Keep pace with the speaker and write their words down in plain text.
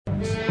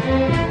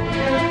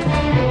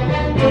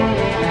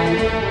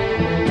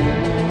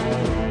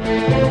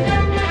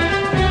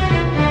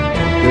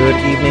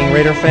evening,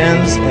 Raider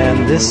fans,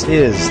 and this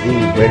is the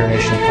Raider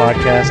Nation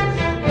Podcast.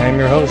 I'm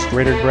your host,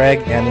 Raider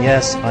Greg, and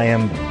yes, I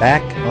am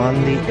back on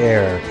the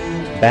air.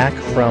 Back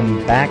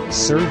from back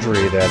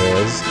surgery, that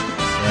is.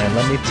 And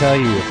let me tell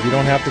you, if you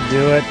don't have to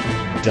do it,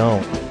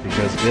 don't,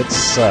 because it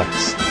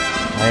sucks.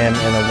 I am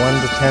in a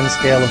 1 to 10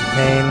 scale of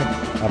pain,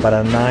 about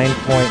a 9.9.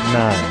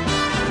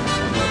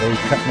 They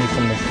cut me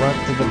from the front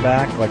to the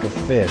back like a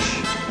fish.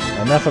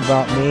 Enough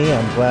about me.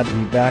 I'm glad to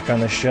be back on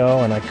the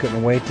show, and I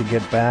couldn't wait to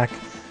get back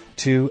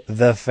to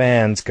the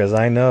fans, because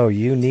I know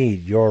you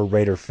need your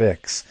Raider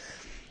fix.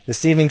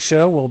 This evening's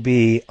show will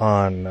be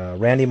on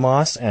Randy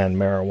Moss and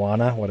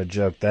marijuana. What a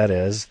joke that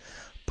is.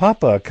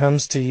 Papa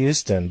comes to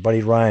Houston.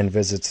 Buddy Ryan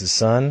visits his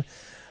son.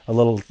 A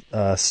little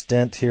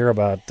stint here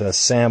about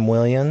Sam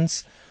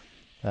Williams.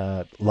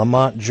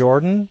 Lamont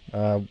Jordan,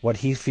 what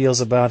he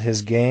feels about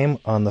his game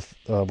on the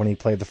when he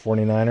played the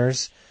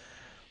 49ers.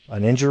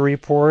 An injury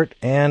report,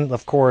 and,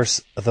 of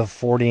course, the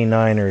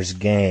 49ers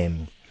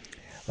game.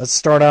 Let's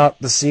start out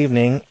this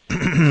evening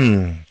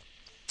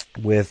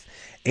with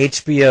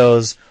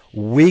HBO's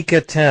weak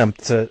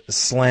attempt to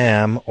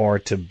slam or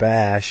to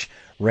bash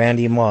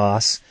Randy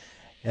Moss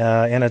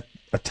in a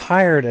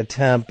tired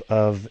attempt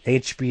of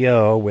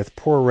HBO with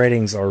poor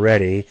ratings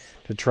already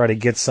to try to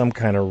get some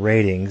kind of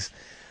ratings.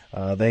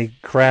 They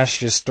crashed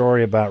his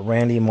story about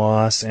Randy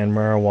Moss and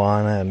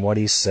marijuana and what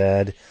he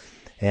said,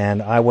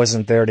 and I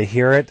wasn't there to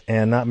hear it,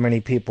 and not many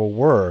people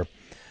were.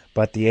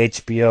 But the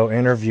HBO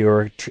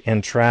interviewer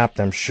entrapped,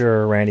 I'm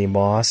sure, Randy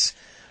Moss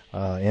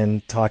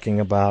in talking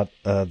about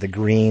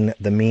the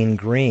mean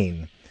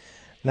green.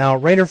 Now,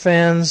 Raider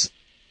fans,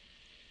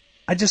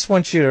 I just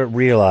want you to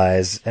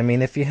realize, I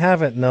mean, if you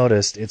haven't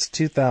noticed, it's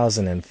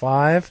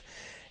 2005,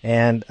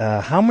 and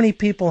how many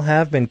people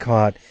have been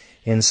caught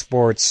in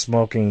sports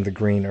smoking the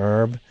green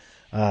herb?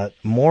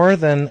 More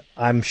than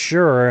I'm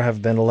sure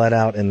have been let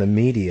out in the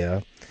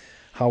media.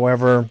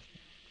 However,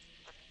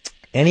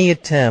 any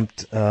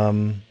attempt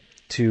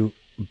to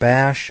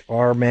bash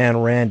our man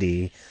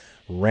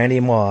Randy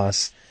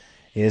Moss,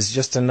 is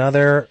just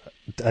another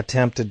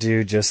attempt to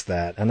do just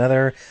that.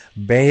 Another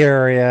Bay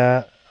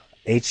Area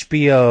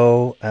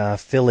HBO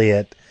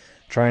affiliate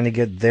trying to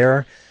get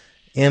their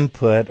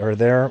input or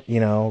their,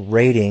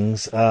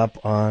 ratings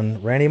up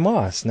on Randy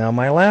Moss. Now,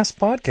 my last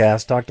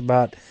podcast talked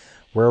about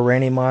where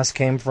Randy Moss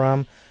came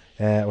from.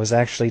 It was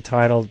actually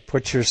titled,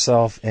 Put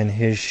Yourself in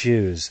His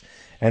Shoes.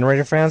 And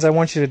Raider fans, I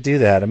want you to do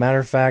that. As a matter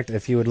of fact,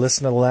 if you would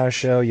listen to the last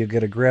show, you'll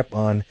get a grip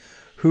on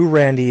who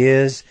Randy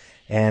is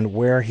and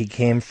where he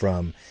came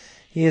from.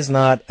 He is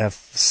not a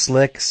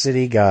slick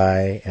city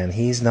guy, and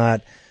he's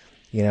not,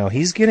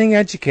 he's getting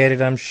educated,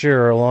 I'm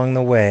sure, along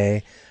the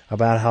way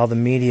about how the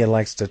media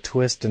likes to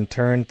twist and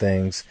turn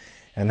things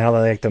and how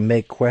they like to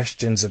make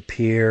questions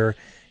appear.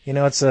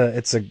 It's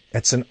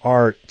an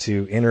art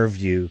to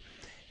interview,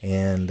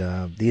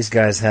 and these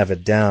guys have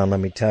it down, let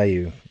me tell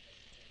you.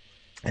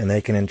 And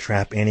they can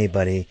entrap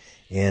anybody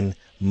in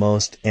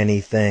most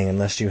anything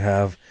unless you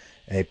have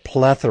a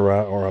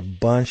plethora or a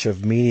bunch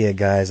of media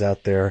guys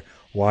out there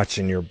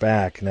watching your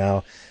back.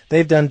 Now,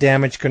 they've done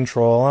damage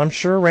control. I'm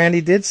sure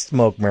Randy did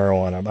smoke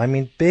marijuana. I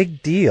mean,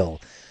 big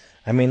deal.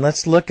 I mean,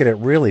 let's look at it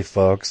really,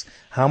 folks.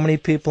 How many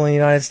people in the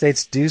United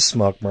States do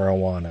smoke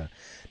marijuana?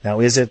 Now,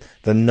 is it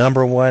the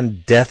number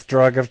one death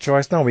drug of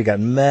choice? No, we got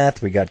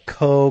meth, we got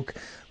coke,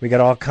 we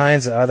got all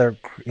kinds of other,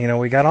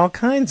 we got all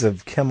kinds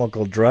of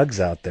chemical drugs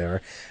out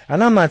there.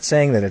 And I'm not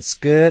saying that it's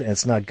good, and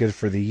it's not good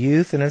for the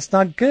youth, and it's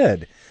not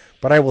good.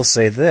 But I will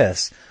say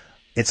this,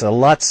 it's a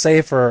lot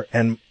safer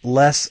and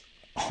less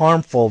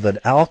harmful than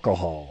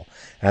alcohol.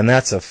 And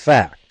that's a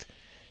fact.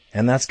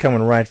 And that's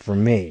coming right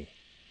from me.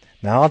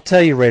 Now, I'll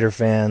tell you, Raider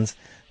fans,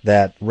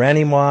 that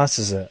Randy Moss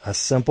is a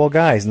simple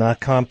guy. He's not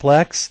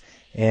complex.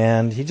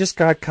 And he just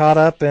got caught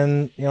up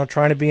in,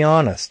 trying to be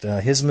honest.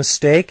 His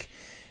mistake,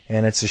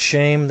 and it's a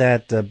shame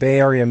that the Bay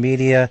Area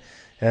media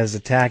is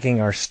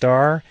attacking our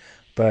star.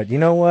 But you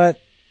know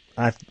what?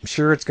 I'm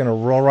sure it's going to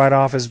roll right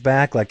off his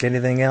back like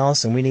anything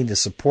else, and we need to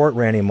support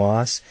Randy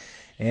Moss.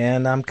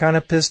 And I'm kind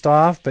of pissed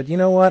off, but you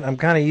know what? I'm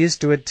kind of used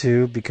to it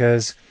too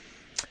because,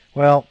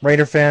 well,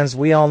 Raider fans,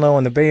 we all know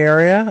in the Bay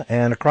Area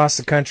and across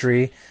the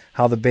country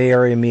how the Bay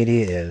Area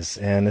media is.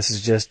 And this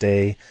is just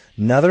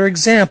another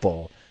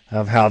example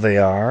of how they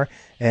are,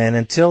 and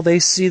until they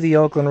see the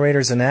Oakland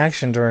Raiders in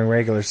action during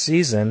regular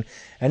season,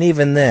 and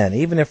even then,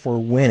 even if we're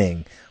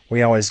winning,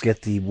 we always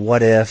get the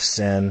what ifs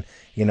and,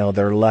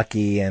 they're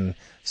lucky. And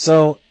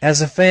so,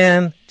 as a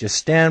fan, just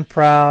stand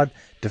proud,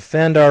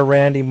 defend our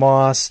Randy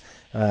Moss,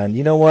 and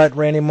you know what,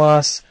 Randy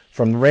Moss,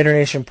 from the Raider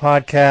Nation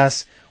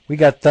Podcast, we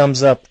got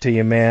thumbs up to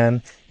you,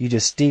 man. You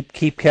just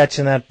keep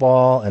catching that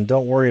ball, and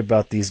don't worry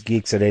about these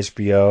geeks at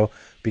HBO,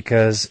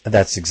 because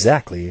that's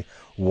exactly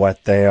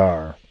what they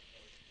are.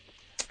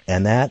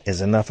 And that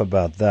is enough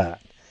about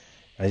that.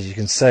 As you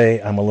can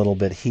say, I'm a little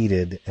bit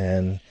heated,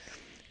 and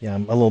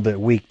I'm a little bit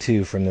weak,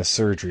 too, from this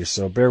surgery.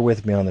 So bear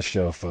with me on the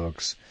show,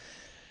 folks.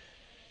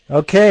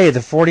 Okay,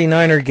 the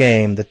 49er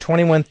game, the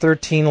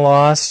 21-13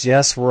 loss.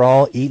 Yes, we're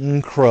all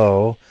eating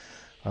crow.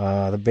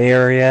 The Bay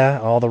Area,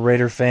 all the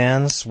Raider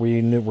fans,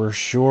 we're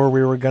sure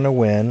we were going to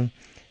win.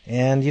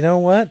 And you know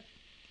what?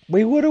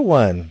 We would have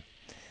won.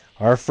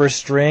 Our first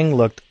string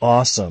looked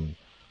awesome.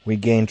 We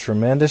gained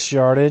tremendous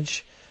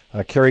yardage.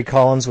 Kerry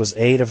Collins was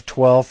 8 of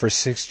 12 for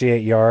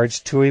 68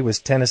 yards. Tui was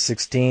 10 of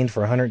 16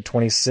 for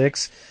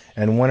 126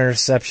 and 1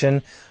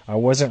 interception. I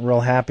wasn't real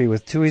happy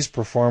with Tui's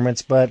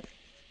performance, but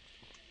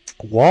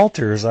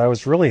Walters I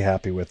was really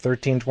happy with.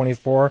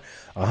 13-24,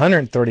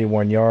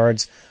 131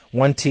 yards,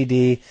 1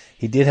 TD.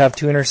 He did have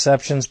 2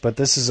 interceptions, but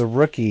this is a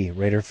rookie,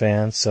 Raider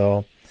fan.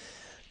 So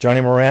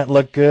Johnny Morant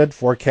looked good,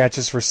 4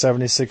 catches for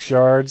 76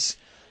 yards.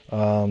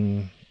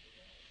 And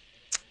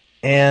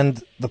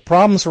the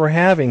problems we're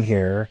having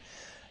here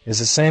is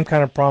the same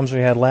kind of problems we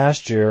had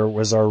last year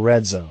was our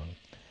red zone.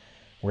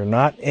 We're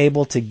not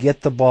able to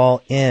get the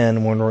ball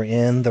in when we're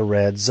in the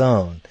red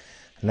zone.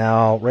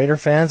 Now, Raider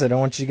fans, I don't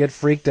want you to get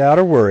freaked out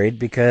or worried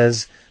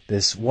because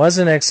this was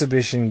an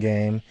exhibition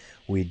game.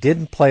 We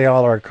didn't play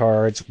all our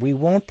cards. We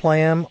won't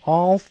play them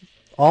all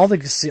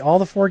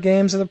the 4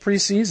 games of the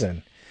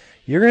preseason.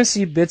 You're going to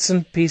see bits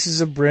and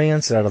pieces of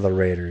brilliance out of the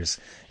Raiders.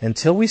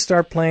 Until we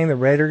start playing the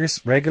Raiders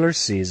regular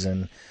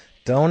season,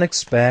 don't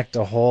expect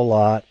a whole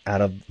lot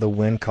out of the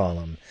win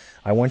column.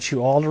 I want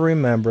you all to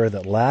remember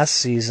that last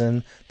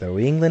season, the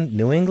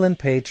New England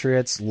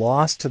Patriots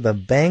lost to the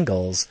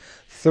Bengals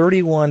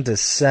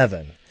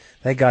 31-7.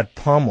 They got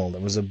pummeled.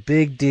 It was a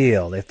big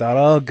deal. They thought,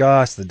 oh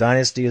gosh, the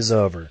dynasty is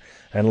over.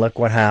 And look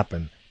what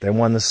happened. They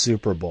won the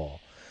Super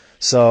Bowl.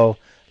 So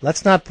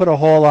let's not put a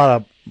whole lot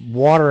of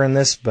water in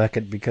this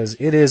bucket because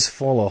it is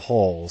full of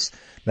holes.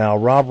 Now,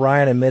 Rob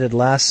Ryan admitted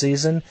last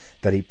season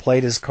that he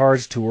played his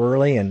cards too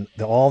early and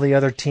all the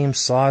other teams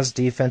saw his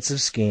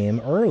defensive scheme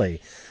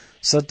early.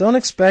 So don't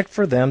expect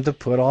for them to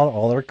put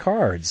all their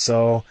cards.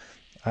 So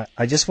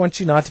I just want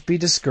you not to be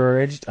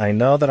discouraged. I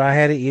know that I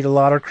had to eat a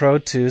lot of crow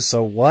too,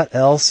 so what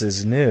else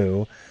is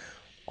new?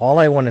 All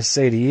I want to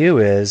say to you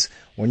is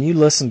when you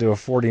listen to a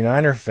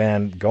 49er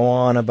fan go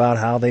on about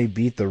how they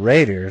beat the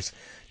Raiders,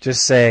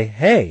 just say,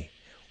 hey,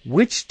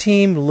 which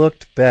team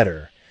looked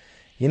better?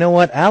 You know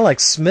what?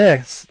 Alex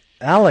Smith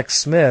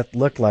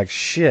looked like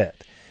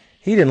shit.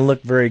 He didn't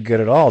look very good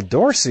at all.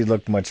 Dorsey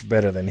looked much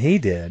better than he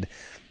did,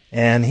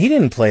 and he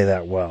didn't play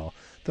that well.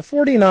 The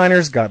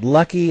 49ers got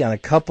lucky on a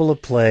couple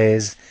of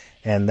plays,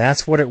 and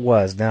that's what it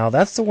was. Now,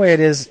 that's the way it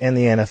is in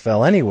the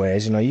NFL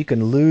anyways. You know, you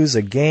can lose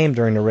a game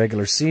during the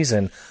regular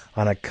season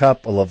on a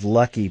couple of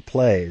lucky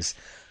plays.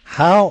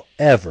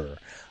 However,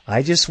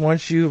 I just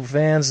want you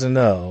fans to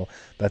know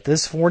that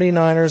this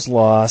 49ers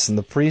loss in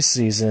the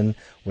preseason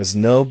was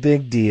no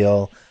big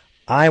deal.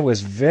 I was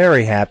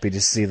very happy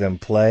to see them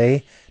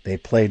play. They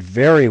played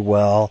very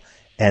well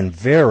and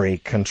very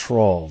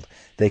controlled.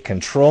 They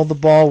controlled the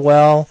ball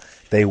well.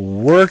 They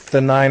worked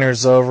the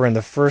Niners over in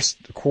the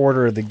first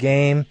quarter of the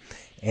game,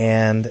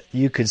 and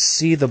you could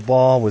see the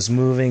ball was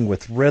moving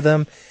with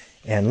rhythm.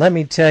 And let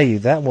me tell you,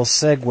 that will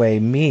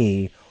segue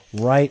me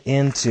right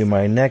into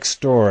my next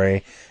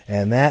story,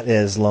 and that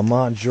is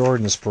Lamont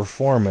Jordan's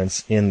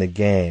performance in the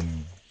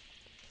game.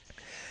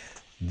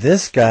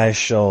 This guy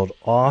showed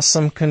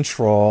awesome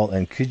control,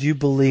 and could you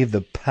believe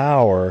the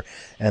power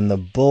and the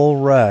bull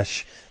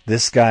rush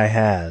this guy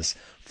has?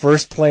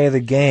 First play of the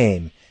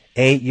game,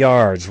 8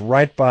 yards,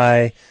 right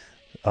by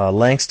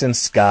Langston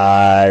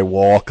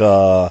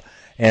Skywalker,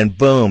 and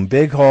boom,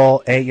 big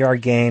hole,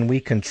 8-yard gain. We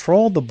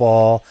controlled the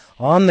ball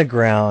on the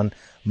ground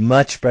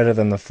much better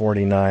than the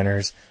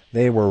 49ers.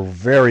 They were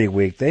very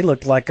weak. They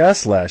looked like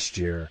us last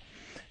year.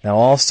 Now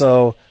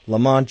also,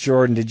 Lamont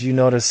Jordan, did you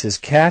notice his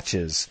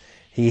catches?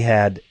 He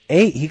had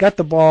 8. He got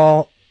the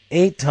ball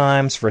 8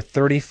 times for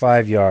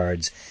 35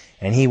 yards,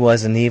 and he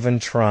wasn't even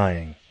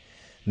trying.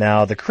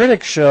 Now, the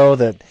critics show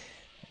that,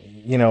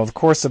 you know, of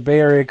course, the Bay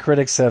Area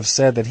critics have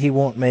said that he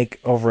won't make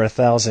over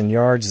 1,000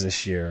 yards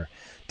this year.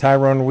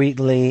 Tyrone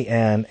Wheatley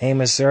and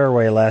Amos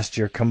Airway last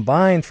year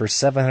combined for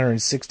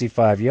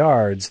 765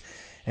 yards,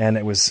 and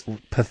it was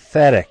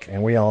pathetic,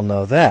 and we all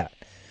know that.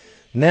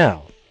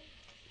 Now,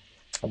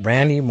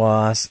 Randy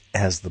Moss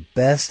has the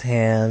best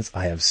hands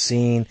I have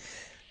seen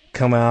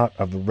come out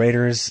of the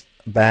Raiders'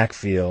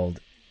 backfield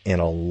in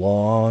a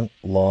long,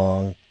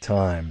 long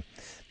time.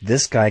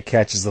 This guy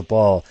catches the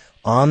ball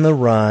on the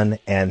run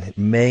and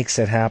makes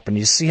it happen.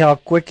 You see how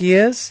quick he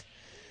is?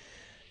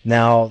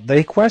 Now,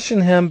 they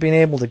question him being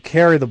able to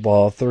carry the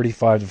ball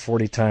 35 to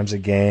 40 times a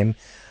game.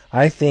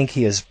 I think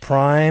he is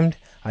primed.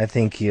 I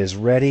think he is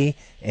ready.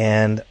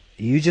 And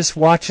you just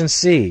watch and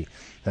see.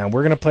 Now,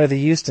 we're going to play the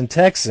Houston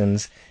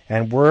Texans,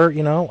 and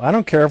I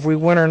don't care if we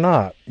win or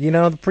not. You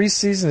know, the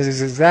preseason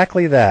is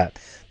exactly that,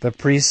 the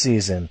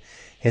preseason.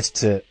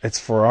 It's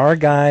for our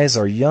guys,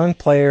 our young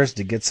players,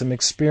 to get some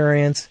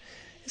experience.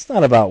 It's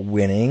not about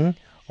winning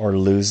or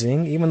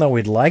losing, even though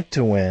we'd like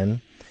to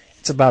win.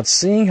 It's about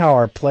seeing how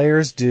our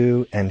players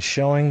do and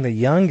showing the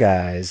young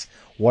guys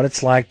what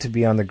it's like to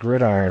be on the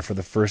gridiron for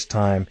the first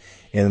time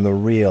in the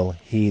real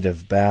heat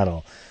of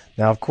battle.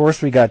 Now, of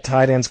course, we got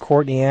tight ends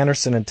Courtney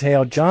Anderson and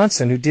Teo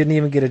Johnson, who didn't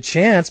even get a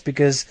chance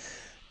because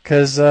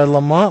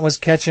Lamont was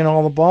catching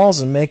all the balls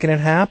and making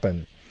it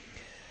happen.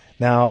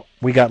 Now,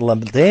 we got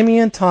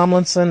Damian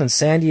Tomlinson in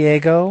San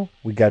Diego,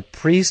 we got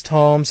Priest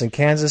Holmes in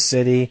Kansas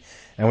City,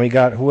 and we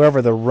got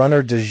whoever the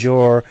runner du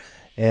jour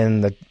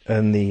for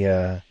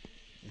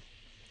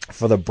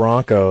the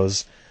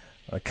Broncos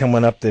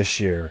coming up this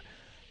year.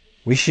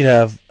 We should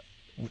have.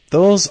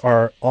 Those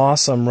are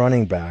awesome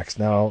running backs.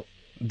 Now,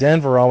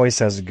 Denver always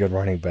has a good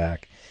running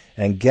back.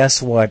 And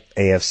guess what,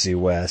 AFC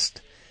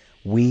West?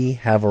 We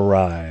have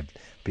arrived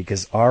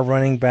because our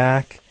running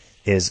back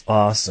is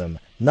awesome.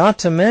 Not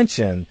to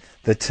mention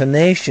the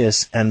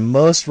tenacious and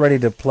most ready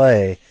to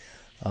play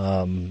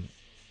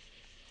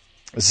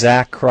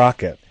Zach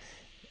Crockett.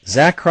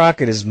 Zach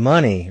Crockett is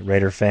money,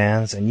 Raider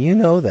fans, and you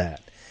know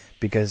that.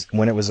 Because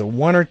when it was a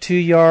 1 or 2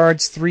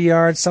 yards, 3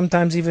 yards,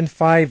 sometimes even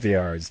 5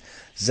 yards,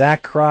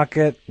 Zach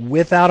Crockett,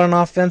 without an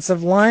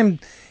offensive line,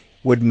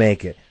 would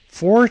make it.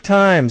 4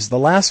 times, the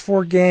last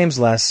 4 games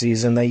last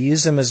season, they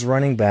used him as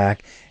running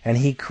back, and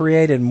he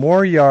created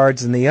more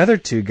yards than the other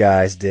 2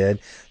 guys did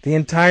the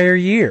entire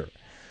year.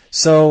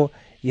 So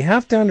you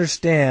have to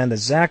understand that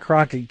Zach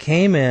Crockett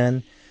came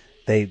in,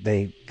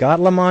 they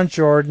got Lamont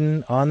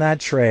Jordan on that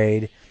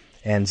trade,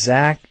 and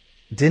Zach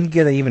didn't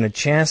get even a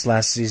chance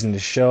last season to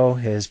show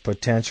his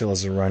potential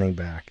as a running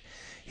back.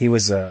 He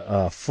was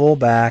a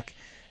fullback,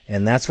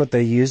 and that's what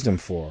they used him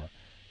for.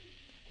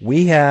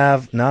 We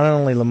have not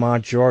only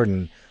Lamont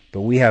Jordan,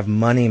 but we have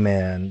money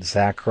man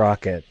Zach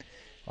Crockett.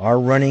 Our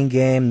running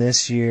game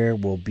this year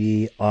will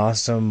be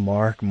awesome,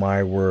 mark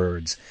my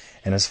words.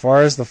 And as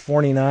far as the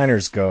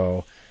 49ers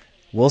go,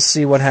 we'll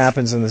see what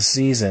happens in the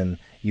season,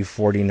 you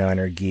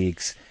 49er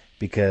geeks,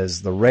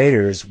 because the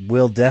Raiders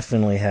will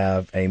definitely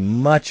have a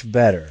much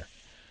better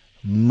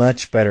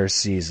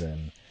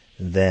season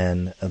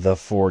than the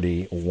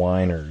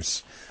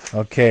 40-winers.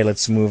 Okay,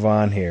 let's move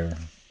on here.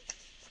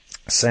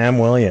 Sam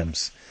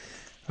Williams.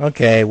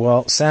 Okay,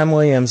 well, Sam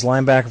Williams,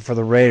 linebacker for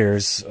the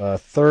Raiders,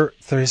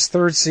 his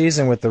third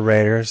season with the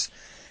Raiders,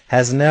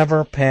 has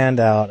never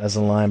panned out as a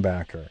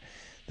linebacker.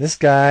 This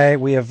guy,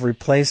 we have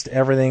replaced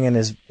everything in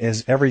his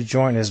every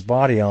joint in his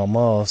body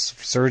almost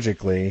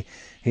surgically.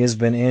 He has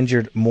been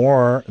injured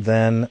more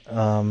than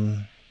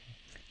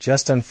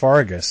Justin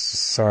Fargas.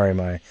 Sorry,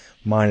 my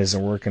mind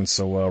isn't working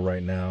so well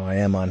right now. I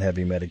am on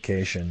heavy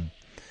medication.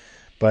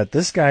 But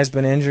this guy's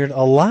been injured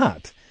a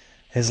lot.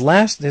 His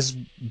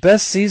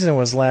best season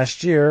was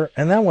last year,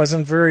 and that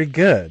wasn't very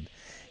good.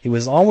 He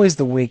was always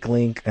the weak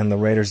link in the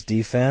Raiders'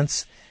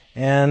 defense,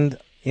 and,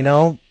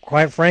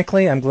 quite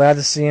frankly, I'm glad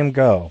to see him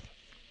go.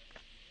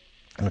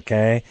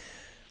 Okay?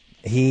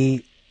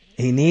 He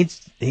needs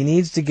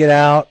to get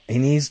out, he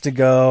needs to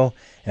go,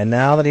 and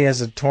now that he has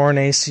a torn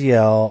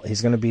ACL,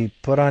 he's going to be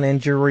put on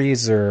injury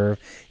reserve.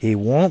 He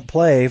won't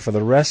play for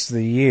the rest of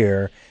the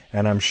year,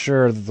 and I'm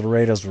sure that the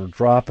Raiders will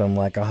drop him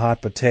like a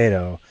hot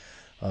potato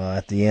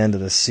at the end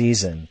of the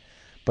season.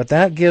 But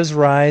that gives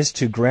rise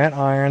to Grant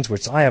Irons,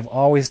 which I have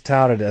always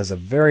touted as a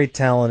very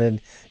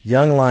talented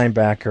young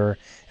linebacker,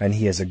 and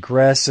he is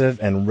aggressive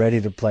and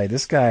ready to play.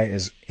 This guy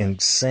is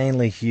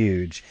insanely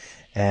huge,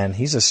 and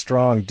he's a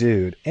strong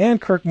dude. And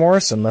Kirk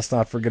Morrison, let's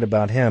not forget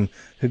about him,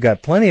 who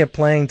got plenty of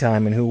playing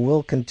time and who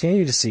will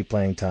continue to see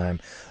playing time.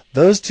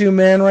 Those 2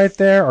 men right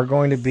there are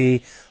going to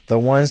be the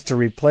ones to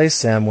replace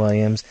Sam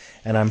Williams,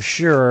 and I'm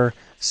sure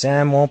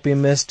Sam won't be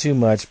missed too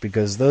much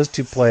because those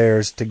 2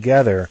 players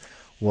together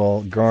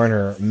will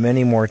garner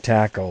many more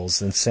tackles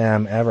than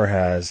Sam ever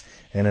has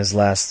in his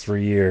last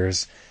 3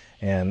 years.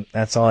 And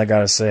that's all I got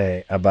to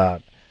say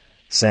about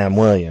Sam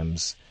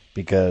Williams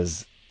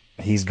because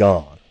he's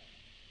gone.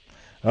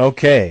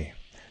 Okay,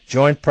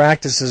 joint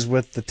practices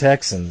with the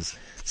Texans.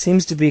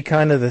 Seems to be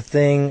kind of the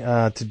thing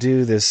to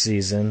do this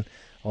season.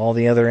 All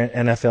the other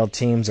NFL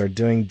teams are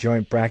doing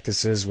joint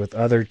practices with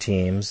other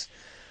teams.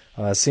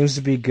 Seems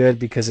to be good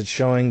because it's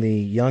showing the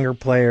younger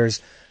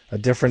players a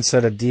different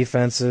set of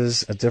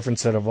defenses, a different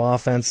set of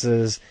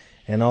offenses,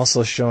 and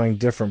also showing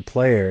different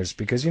players.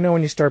 Because,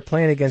 when you start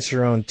playing against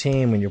your own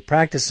team, when you're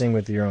practicing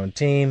with your own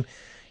team,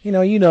 you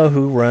know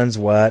who runs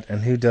what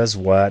and who does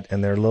what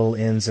and their little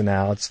ins and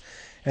outs.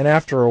 And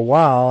after a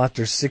while,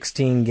 after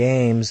 16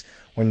 games,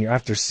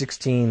 after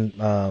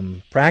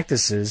 16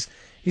 practices,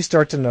 you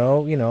start to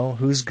know,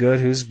 who's good,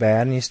 who's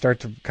bad, and you start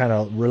to kind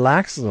of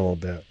relax a little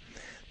bit.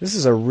 This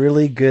is a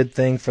really good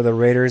thing for the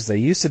Raiders. They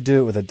used to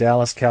do it with the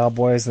Dallas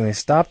Cowboys, and they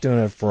stopped doing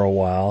it for a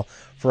while,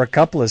 for a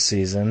couple of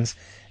seasons,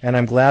 and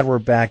I'm glad we're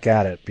back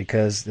at it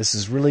because this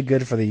is really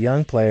good for the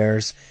young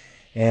players,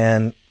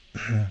 and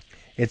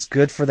it's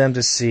good for them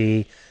to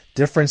see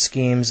different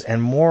schemes,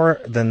 and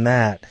more than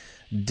that,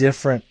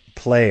 different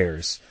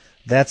players.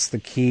 That's the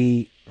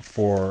key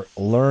for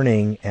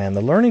learning, and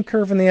the learning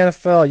curve in the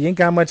NFL, you ain't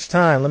got much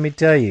time, let me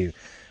tell you.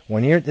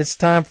 When it's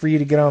time for you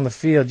to get on the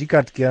field, you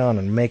got to get on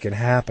and make it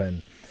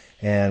happen.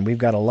 And we've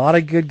got a lot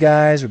of good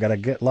guys. We've got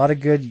a lot of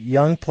good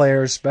young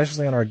players,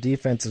 especially on our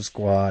defensive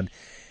squad.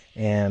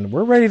 And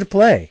we're ready to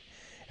play.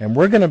 And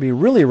we're going to be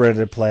really ready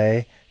to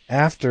play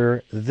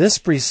after this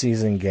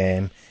preseason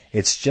game.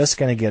 It's just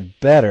going to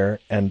get better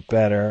and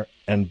better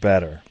and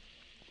better.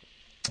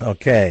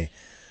 Okay.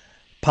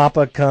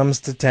 Papa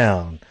comes to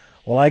town.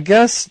 Well, I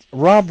guess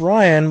Rob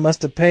Ryan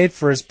must have paid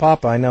for his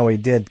papa. I know he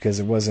did because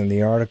it was in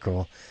the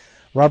article.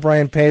 Rob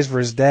Ryan pays for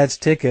his dad's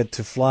ticket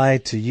to fly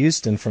to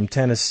Houston from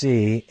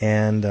Tennessee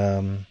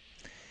and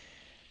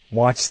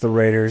watch the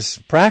Raiders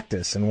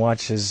practice and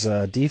watch his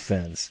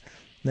defense.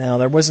 Now,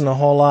 there wasn't a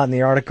whole lot in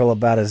the article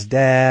about his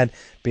dad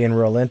being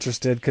real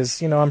interested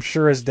because, I'm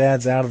sure his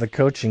dad's out of the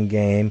coaching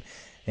game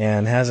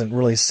and hasn't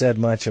really said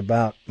much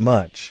about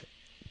much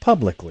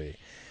publicly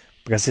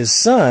because his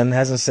son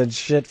hasn't said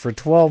shit for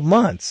 12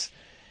 months.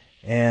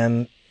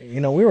 And, we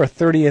were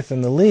 30th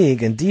in the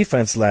league in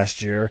defense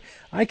last year.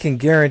 I can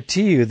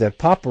guarantee you that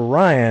Papa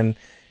Ryan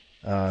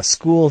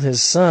schooled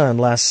his son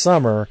last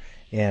summer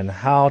in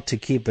how to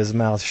keep his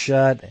mouth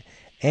shut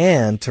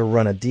and to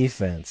run a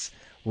defense.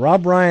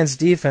 Rob Ryan's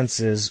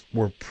defenses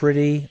were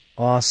pretty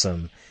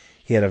awesome.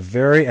 He had a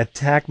very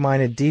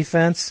attack-minded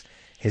defense.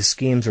 His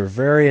schemes were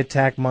very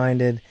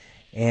attack-minded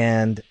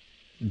and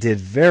did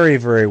very,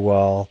 very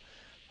well,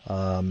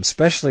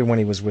 especially when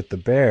he was with the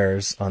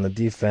Bears on the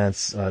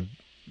defensive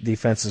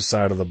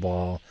side of the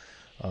ball.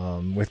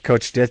 With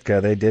Coach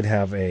Ditka, they did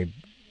have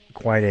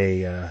quite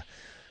a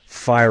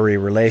fiery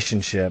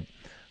relationship.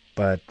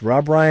 But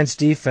Rob Ryan's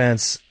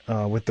defense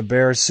with the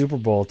Bears Super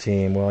Bowl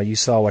team, well, you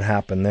saw what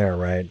happened there,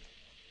 right?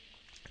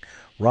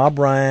 Rob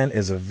Ryan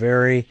is a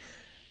very,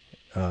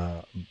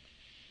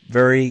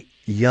 very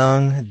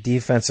young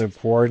defensive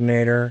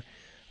coordinator.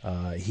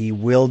 He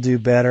will do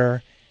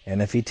better.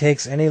 And if he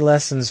takes any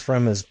lessons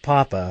from his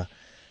papa,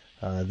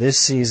 this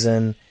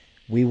season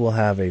we will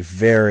have a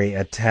very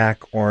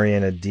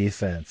attack-oriented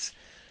defense.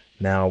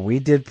 Now, we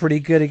did pretty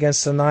good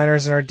against the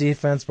Niners in our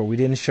defense, but we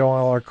didn't show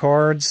all our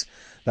cards.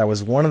 That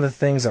was one of the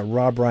things that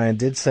Rob Ryan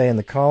did say in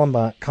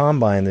the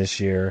Combine this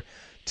year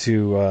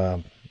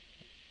to,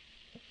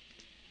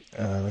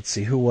 let's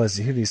see, who was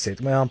he? Who did he say?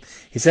 Well,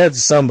 he said to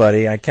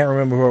somebody. I can't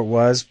remember who it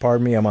was.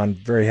 Pardon me, I'm on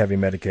very heavy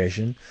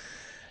medication.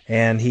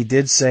 And he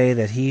did say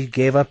that he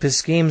gave up his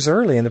schemes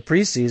early in the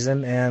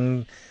preseason,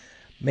 and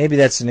maybe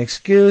that's an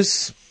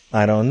excuse.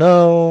 I don't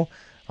know.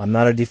 I'm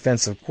not a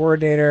defensive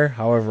coordinator.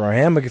 However, I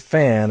am a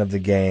fan of the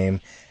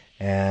game,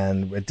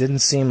 and it didn't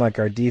seem like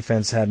our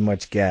defense had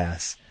much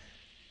gas.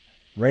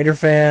 Raider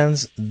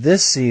fans,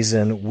 this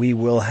season we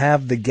will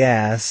have the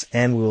gas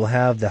and we will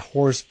have the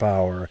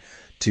horsepower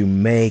to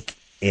make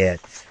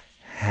it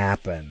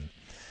happen.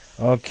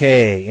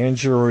 Okay,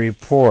 injury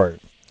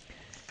report.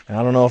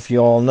 I don't know if you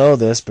all know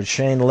this, but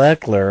Shane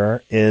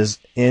Lechler is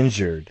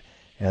injured.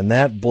 And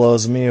that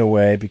blows me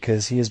away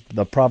because he is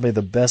probably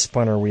the best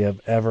punter we have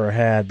ever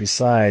had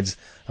besides,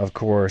 of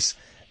course,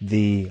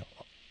 the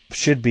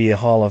should be a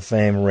Hall of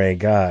Fame Ray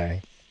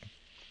Guy.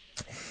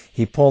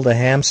 He pulled a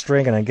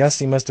hamstring, and I guess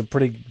he must have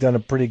done a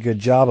pretty good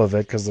job of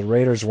it because the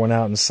Raiders went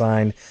out and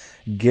signed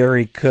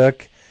Gary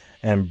Cook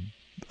and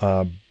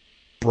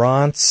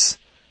Bronce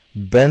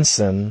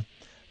Benson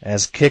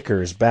as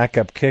kickers,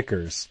 backup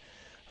kickers.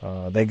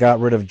 They got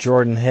rid of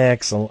Jordan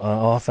Hicks, an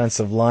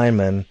offensive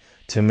lineman,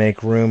 to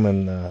make room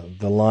in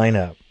the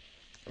lineup.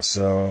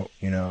 So,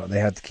 they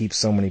had to keep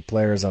so many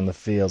players on the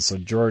field. So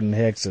Jordan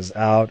Hicks is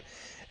out,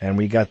 and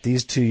we got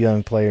these two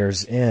young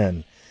players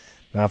in.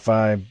 Now, if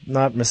I'm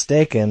not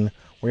mistaken,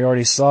 we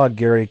already saw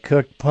Gary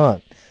Cook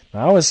punt.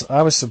 Now, I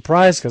was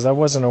surprised because I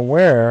wasn't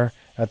aware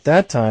at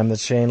that time that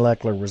Shane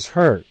Lechler was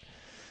hurt.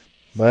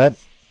 But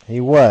he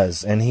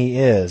was, and he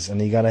is, and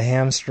he got a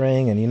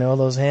hamstring, and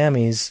those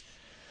hammies,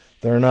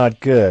 they're not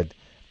good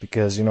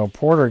because,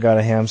 Porter got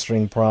a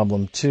hamstring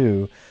problem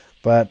too.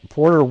 But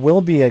Porter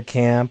will be at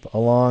camp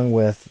along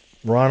with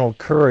Ronald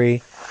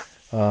Curry,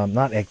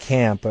 not at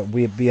camp, but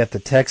we'll be at the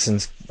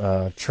Texans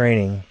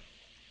training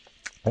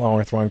along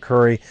with Ron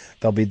Curry.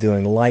 They'll be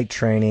doing light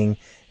training,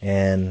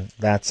 and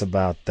that's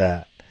about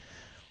that.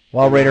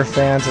 Well, Raider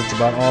fans, that's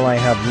about all I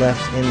have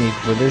left in me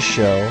for this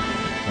show.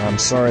 I'm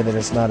sorry that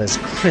it's not as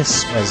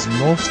crisp as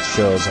most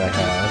shows I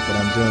have, but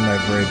I'm doing my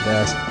very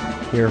best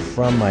here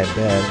from my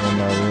bed in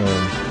my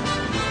room.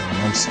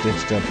 I'm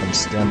stitched up from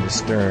stem to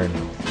stern.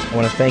 I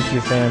want to thank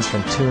you fans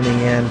for tuning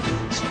in.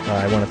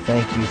 I want to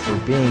thank you for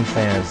being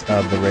fans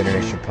of the Raider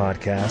Nation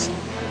podcast.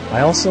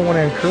 I also want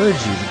to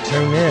encourage you to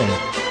tune in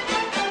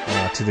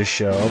to the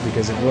show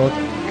because it will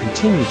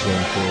continue to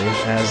improve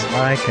as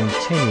I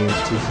continue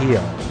to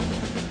heal.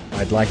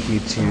 I'd like you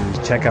to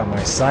check out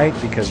my site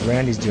because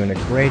Randy's doing a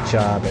great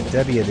job at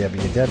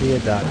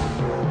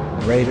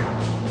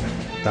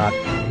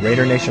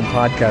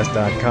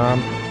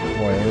www.RaiderNationPodcast.com.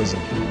 Boy, that was a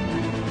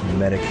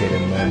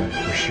medicated moment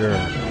for sure.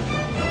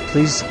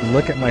 Please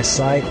look at my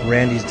site.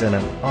 Randy's done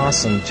an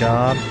awesome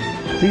job.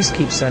 Please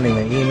keep sending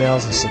the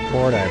emails of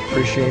support. I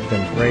appreciate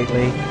them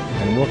greatly,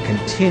 and we'll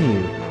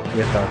continue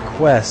with our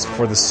quest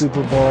for the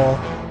Super Bowl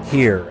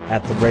here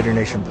at the Raider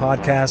Nation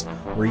Podcast,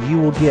 where you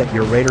will get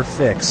your Raider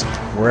fix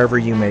wherever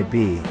you may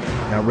be.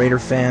 Now, Raider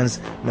fans,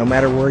 no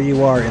matter where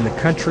you are in the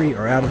country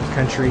or out of the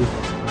country,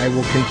 I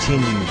will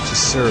continue to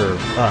serve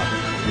up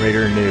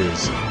Raider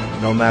news,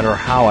 no matter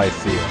how I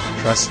feel.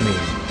 Trust me,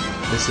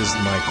 this is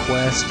my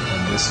quest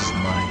and this is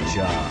my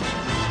job.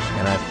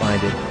 And I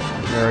find it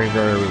very,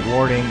 very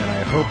rewarding, and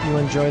I hope you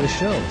enjoy the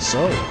show.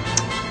 So,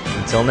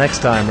 Until next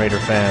time, Raider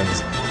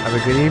fans, have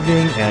a good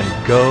evening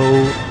and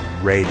go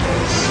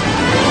Raiders.